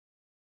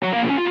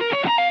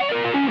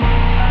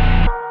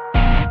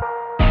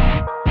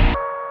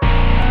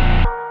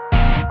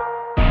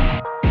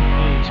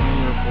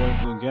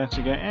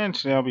Again, and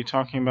today I'll be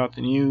talking about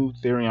the new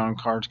Therion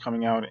cards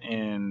coming out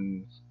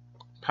in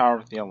Power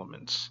of the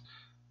Elements.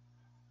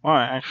 Well,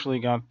 I actually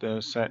got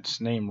the set's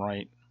name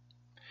right.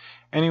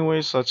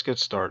 Anyways, let's get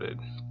started.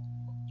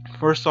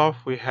 First off,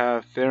 we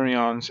have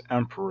Therion's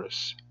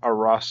Empress,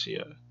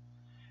 Aracia,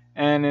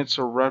 and it's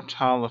a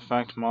reptile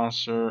effect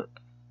monster.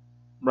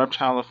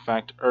 Reptile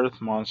effect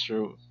Earth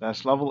monster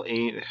that's level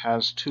 8. It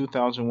has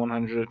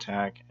 2,100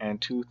 attack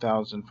and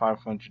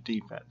 2,500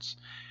 defense.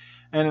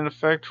 And an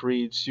effect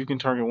reads, you can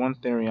target one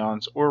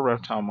Therions or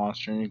reptile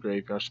monster in your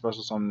graveyard,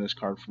 special summon this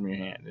card from your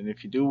hand, and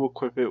if you do,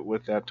 equip it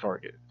with that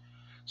target.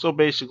 So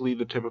basically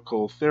the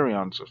typical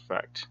Therions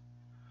effect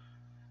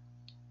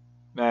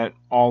that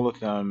all of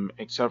them,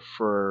 except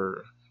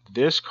for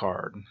this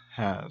card,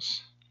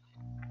 has.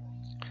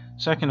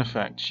 Second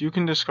effect, you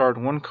can discard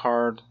one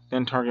card,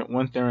 then target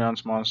one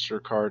Therions monster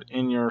card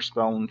in your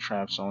spell and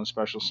trap zone,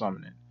 special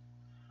summon it.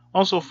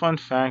 Also, fun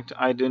fact,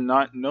 I did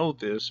not know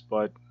this,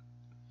 but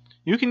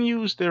you can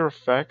use their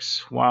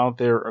effects while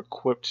they're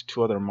equipped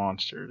to other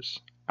monsters.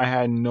 I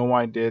had no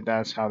idea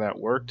that's how that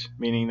worked,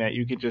 meaning that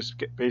you could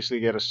just basically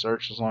get a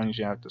search as long as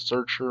you have the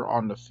searcher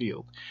on the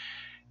field,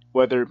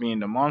 whether it be in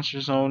the monster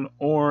zone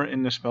or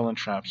in the spell and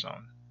trap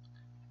zone.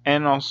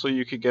 And also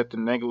you could get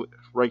the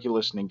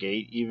Regulus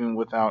negate even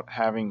without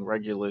having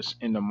Regulus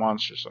in the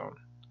monster zone.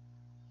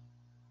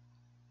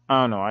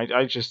 I don't know,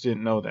 I just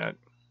didn't know that.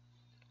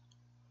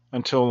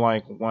 Until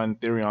like one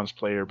Therion's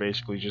player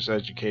basically just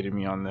educated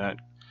me on that.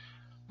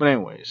 But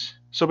anyways,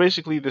 so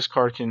basically this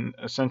card can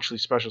essentially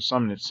special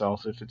summon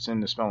itself if it's in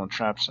the spell and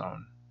trap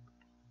zone.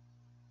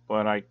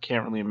 But I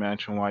can't really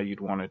imagine why you'd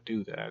want to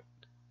do that,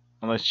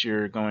 unless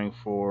you're going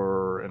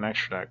for an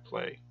extra deck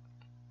play.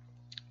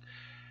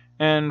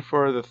 And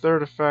for the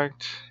third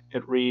effect,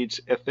 it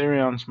reads, a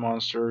Therion's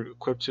monster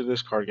equipped to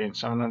this card gains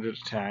 700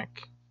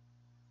 attack.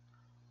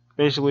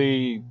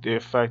 Basically the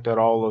effect that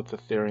all of the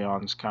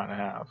Therions kind of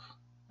have,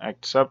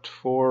 except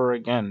for,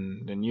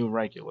 again, the new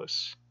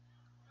Regulus.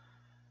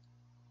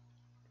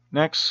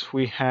 Next,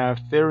 we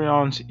have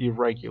Therion's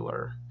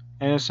Irregular,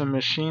 and it's a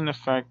machine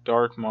effect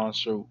dark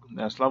monster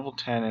that's level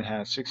 10 and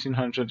has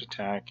 1600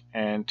 attack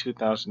and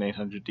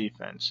 2800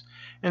 defense.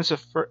 And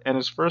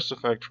its first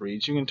effect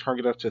reads, you can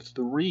target up to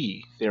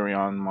 3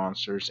 Therion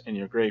monsters in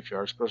your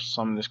graveyard, special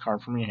summon this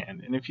card from your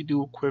hand, and if you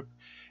do, equip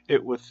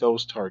it with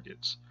those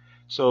targets.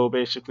 So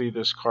basically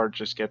this card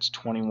just gets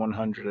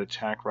 2100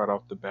 attack right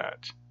off the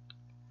bat.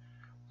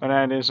 But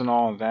that isn't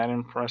all that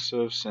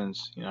impressive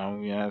since, you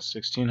know, you have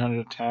 1600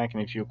 attack,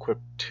 and if you equip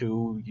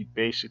 2, you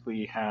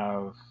basically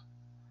have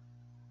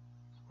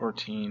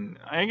 14.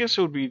 I guess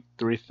it would be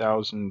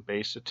 3000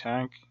 base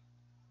attack.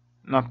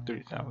 Not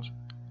 3000.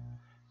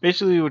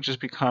 Basically, it would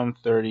just become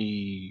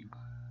 30.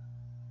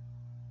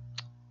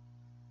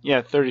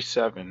 Yeah,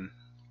 37.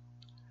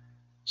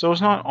 So it's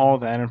not all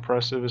that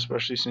impressive,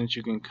 especially since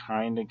you can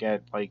kind of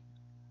get, like,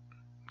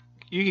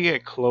 you can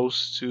get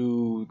close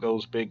to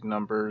those big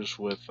numbers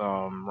with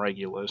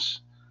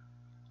Regulus.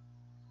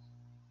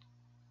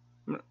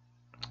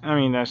 I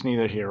mean, that's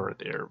neither here or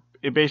there.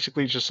 It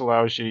basically just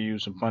allows you to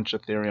use a bunch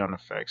of Therion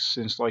effects,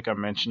 since, like I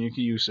mentioned, you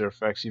can use their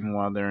effects even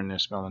while they're in their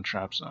spell and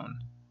trap zone.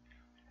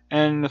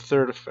 And the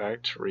third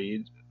effect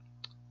reads,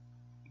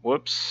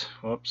 whoops,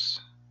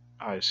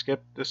 I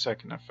skipped the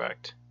second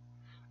effect.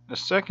 The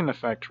second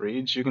effect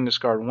reads, you can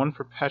discard one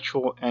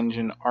Perpetual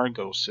Engine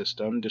Argo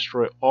system,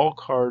 destroy all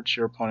cards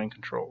your opponent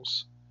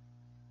controls.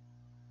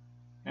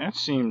 That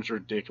seems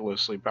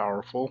ridiculously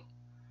powerful.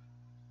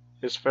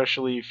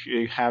 Especially if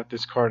you have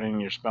this card in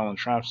your spell and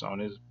trap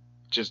zone. It's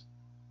just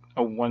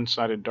a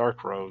one-sided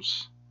Dark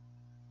Rose.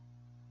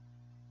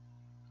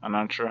 I'm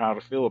not sure how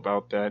to feel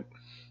about that.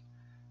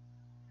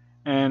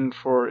 And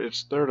for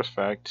its third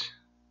effect,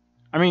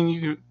 I mean,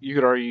 you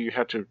could argue you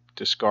have to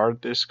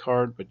discard this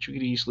card, but you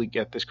could easily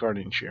get this card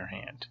into your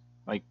hand.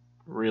 Like,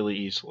 really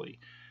easily.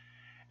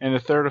 And the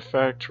third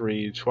effect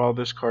reads, while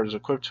this card is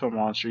equipped to a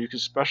monster, you can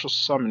special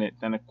summon it,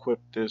 then equip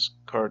this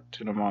card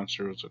to the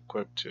monster it was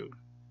equipped to.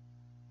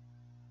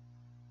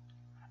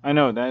 I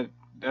know, that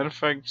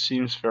effect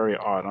seems very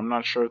odd. I'm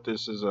not sure if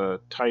this is a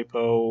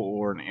typo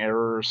or an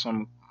error of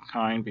some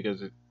kind,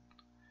 because it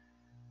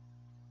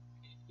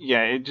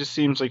just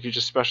seems like you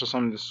just special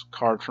summon this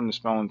card from the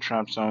spell and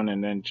trap zone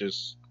and then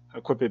just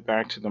equip it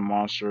back to the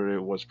monster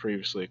it was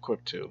previously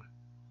equipped to.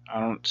 I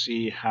don't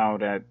see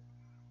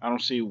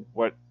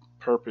what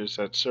purpose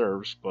that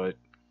serves, but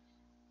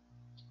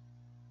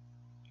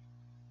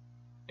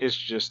it's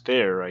just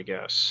there, I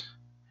guess.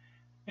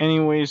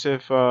 Anyways,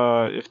 if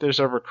there's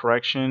ever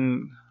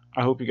correction,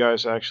 I hope you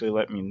guys actually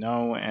let me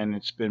know. And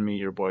it's been me,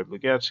 your boy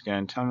Bluegets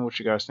again. Tell me what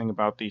you guys think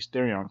about these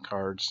Therion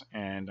cards.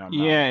 And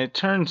yeah, it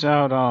turns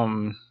out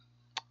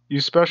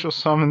you special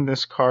summon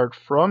this card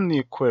from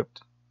the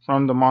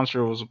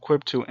monster it was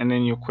equipped to, and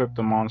then you equip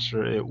the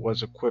monster it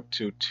was equipped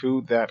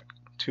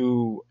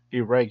to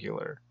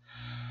Irregular.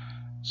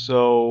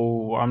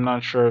 So I'm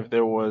not sure if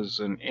there was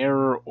an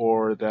error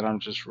or that I'm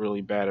just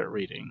really bad at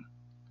reading.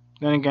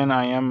 Then again,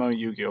 I am a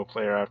Yu-Gi-Oh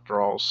player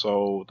after all,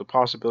 so the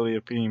possibility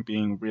of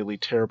being really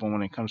terrible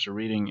when it comes to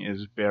reading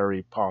is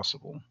very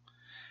possible.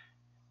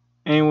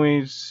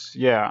 Anyways,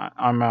 yeah,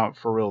 I'm out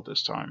for real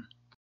this time.